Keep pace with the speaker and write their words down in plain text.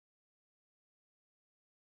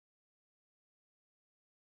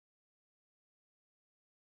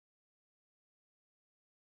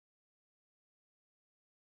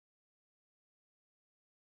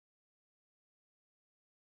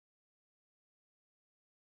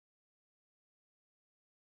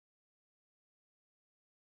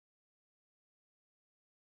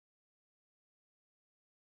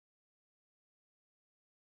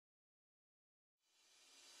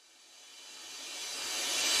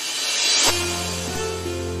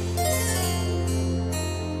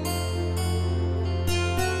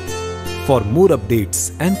For more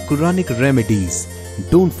updates and Quranic remedies,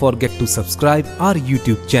 don't forget to subscribe our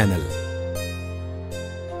YouTube channel.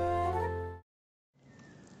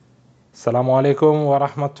 Salam aleykum wa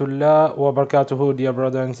rahmatullah wa barkatuhu, dear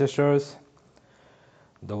brothers and sisters.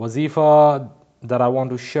 The Wazifa that I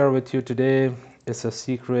want to share with you today is a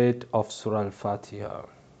secret of Surah al Fatiha.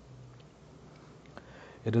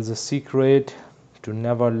 It is a secret to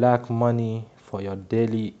never lack money for your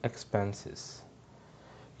daily expenses,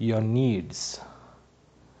 your needs.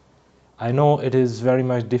 I know it is very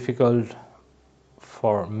much difficult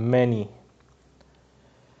for many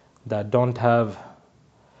that don't have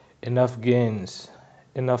enough gains,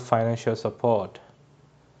 enough financial support.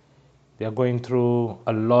 They are going through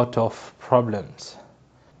a lot of problems.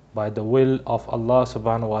 By the will of Allah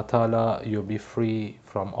subhanahu wa ta'ala, you'll be free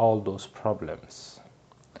from all those problems.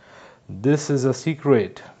 This is a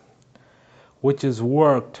secret which is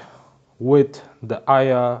worked with the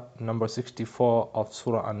ayah number 64 of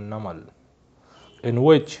Surah al in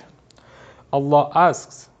which Allah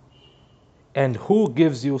asks, "And who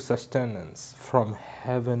gives you sustenance from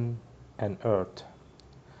heaven and earth?"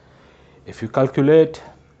 If you calculate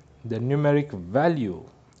the numeric value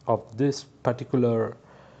of this particular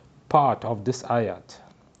part of this ayat,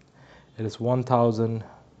 it is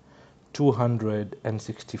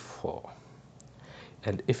 1264.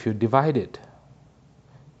 And if you divide it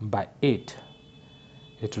by 8,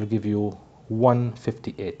 it will give you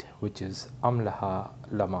 158, which is amlaha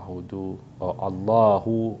lamahudu, or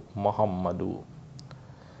Allahu Muhammadu.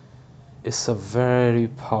 It's a very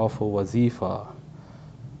powerful wazifa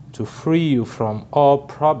to free you from all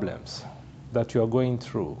problems that you are going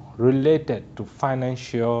through related to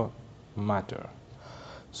financial matter.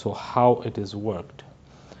 So how it is worked?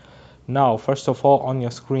 Now, first of all, on your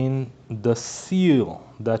screen, the seal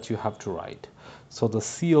that you have to write. So the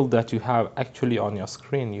seal that you have actually on your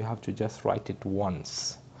screen, you have to just write it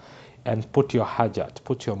once and put your hajat,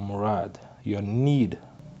 put your murad, your need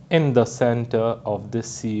in the center of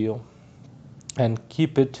this seal and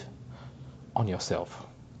keep it on yourself.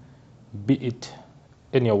 Be it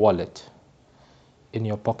in your wallet, in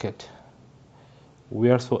your pocket,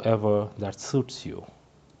 wheresoever that suits you.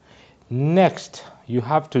 Next, you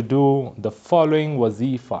have to do the following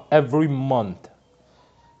wazifa every month,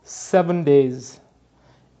 7 days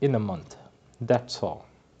in a month. That's all.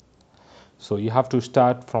 So you have to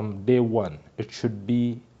start from day 1. It should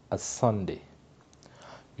be a Sunday.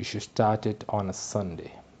 You should start it on a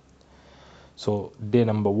Sunday. So day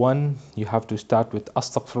number 1, you have to start with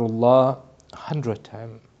astaghfirullah 100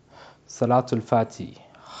 times, Salatul Fatiha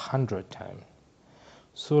 100 times,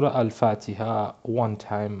 Surah al Fatiha 1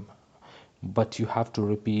 time, but you have to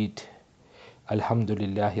repeat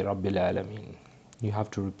Alhamdulillahi Rabbil Alameen. You have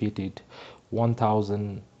to repeat it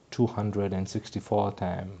 1264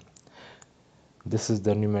 times. This is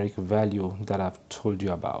the numeric value that I've told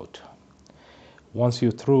you about. Once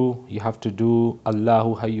you're through, you have to do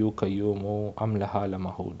Allahu Hayyu Qayyumu Amlaha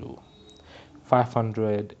Lamahudu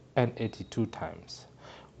 582 times,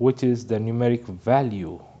 which is the numeric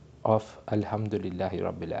value of Alhamdulillahi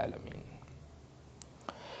Rabbil Alameen.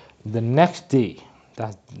 The next day,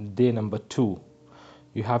 that's day number 2,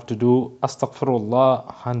 you have to do Astaghfirullah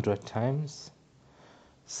 100 times,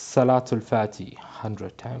 Salatul Fatiha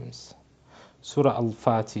 100 times, Surah al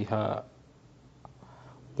Fatiha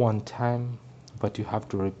 1 time, but you have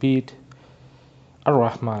to repeat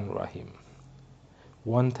Ar-Rahman Rahim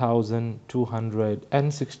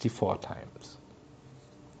 1264 times.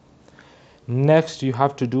 Next, you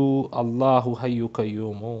have to do Allahu Hayyu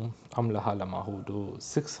Qayyumu Amlaha Lamahudu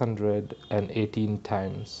 618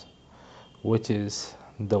 times, which is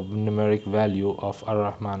the numeric value of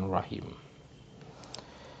Ar-Rahman Rahim.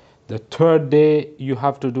 The third day, you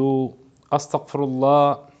have to do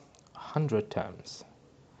Astaghfirullah 100 times,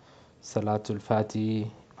 Salatul Fatiha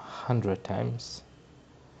 100 times,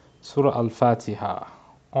 Surah al Fatiha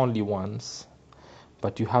only once,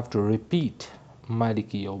 but you have to repeat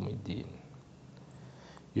Maliki Yawmiddin.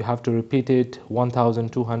 You have to repeat it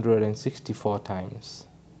 1264 times.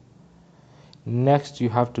 Next, you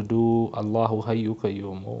have to do Allahu Hayyu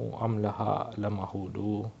Qayyumu Amlaha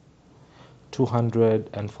Lamahudu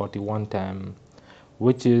 241 times,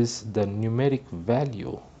 which is the numeric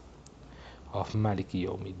value of Maliki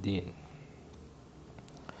Yawmiddin.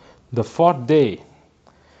 The fourth day,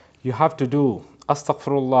 you have to do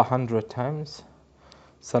Astaghfirullah 100 times,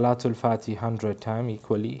 Salatul Fatiha 100 times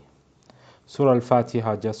equally, Surah al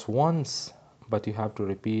Fatiha just once, but you have to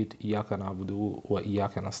repeat Iyaka na'budu wa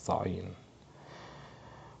Iyaka nasta'in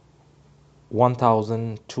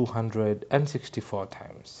 1264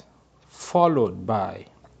 times, followed by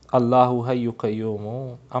Allahu hayyu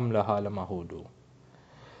qayyumu am laha lamahudu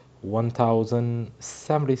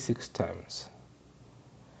 1076 times.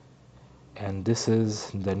 And this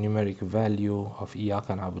is the numeric value of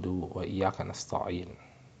Iyaka na'budu wa Iyaka nasta'in.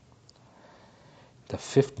 The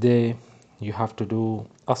fifth day, you have to do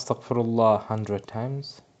Astaghfirullah 100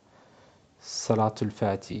 times, Salatul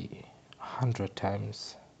Fatiha 100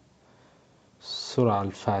 times, Surah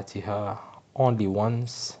al Fatiha only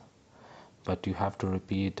once, but you have to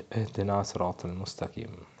repeat Ihdina Sirat al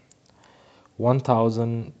Mustaqim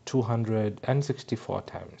 1264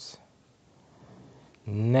 times.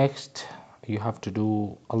 Next, you have to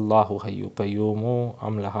do Allahu Hayyu Qayyumu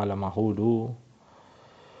Am Laha Lamahudu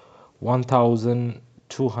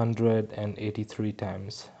 1283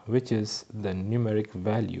 times, which is the numeric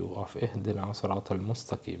value of Ihdina Sirat al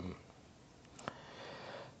Mustaqim.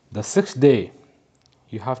 The sixth day,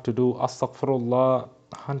 you have to do Astaghfirullah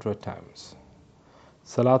 100 times,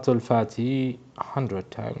 Salatul Fatiha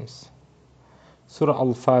 100 times, Surah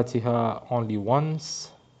al Fatiha only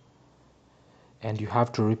once, and you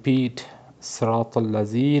have to repeat Sirat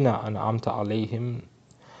al-Lazina an'amta alayhim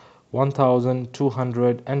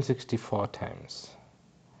 1264 times.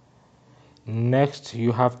 Next,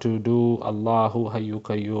 you have to do Allahu Hayyu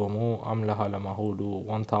Qayyumu Am Laha Lamahudu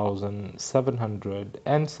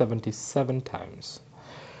 1777 times.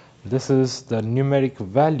 This is the numeric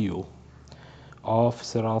value of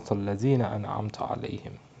Sirat al-Lazina an'amta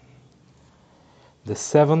alayhim. The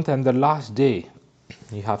seventh and the last day,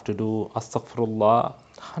 you have to do Astaghfirullah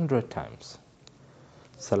 100 times,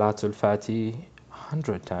 Salatul Fatiha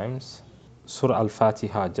 100 times, Surah al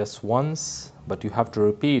Fatiha just once, but you have to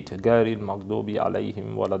repeat Ghairil Maghdubi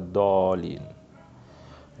alayhim waladdallin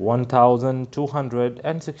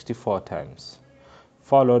 1264 times,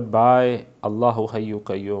 followed by Allahu Hayyu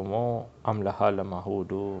Qayyumu Am Laha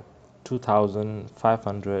Lamahudu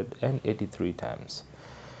 2583 times.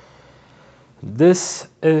 This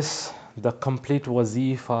is the complete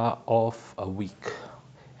wazifa of a week,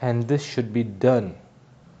 and this should be done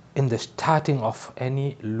in the starting of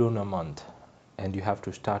any lunar month, and you have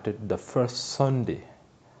to start it the first Sunday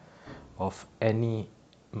of any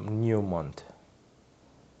new month.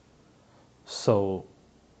 So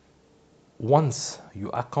once you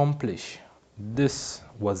accomplish this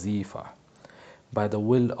wazifa, by the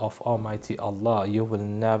will of Almighty Allah, you will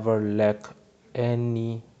never lack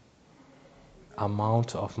any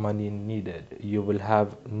amount of money needed. You will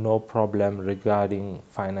have no problem regarding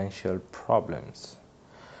financial problems.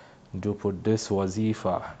 Do put this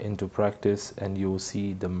wazifa into practice, and you will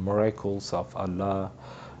see the miracles of Allah.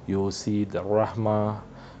 You will see the rahmah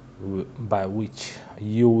by which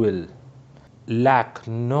you will lack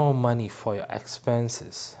no money for your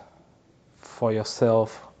expenses, for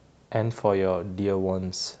yourself and for your dear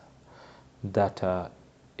ones that are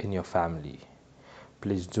in your family.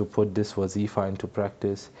 Please do put this wazifa into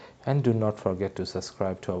practice, and do not forget to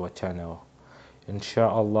subscribe to our channel.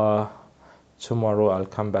 Inshallah, tomorrow I'll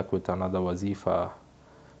come back with another wazifa.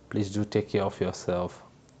 Please do take care of yourself.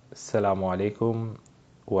 Assalamu alaikum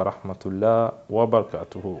wa rahmatullah wa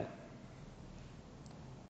barkatuhu.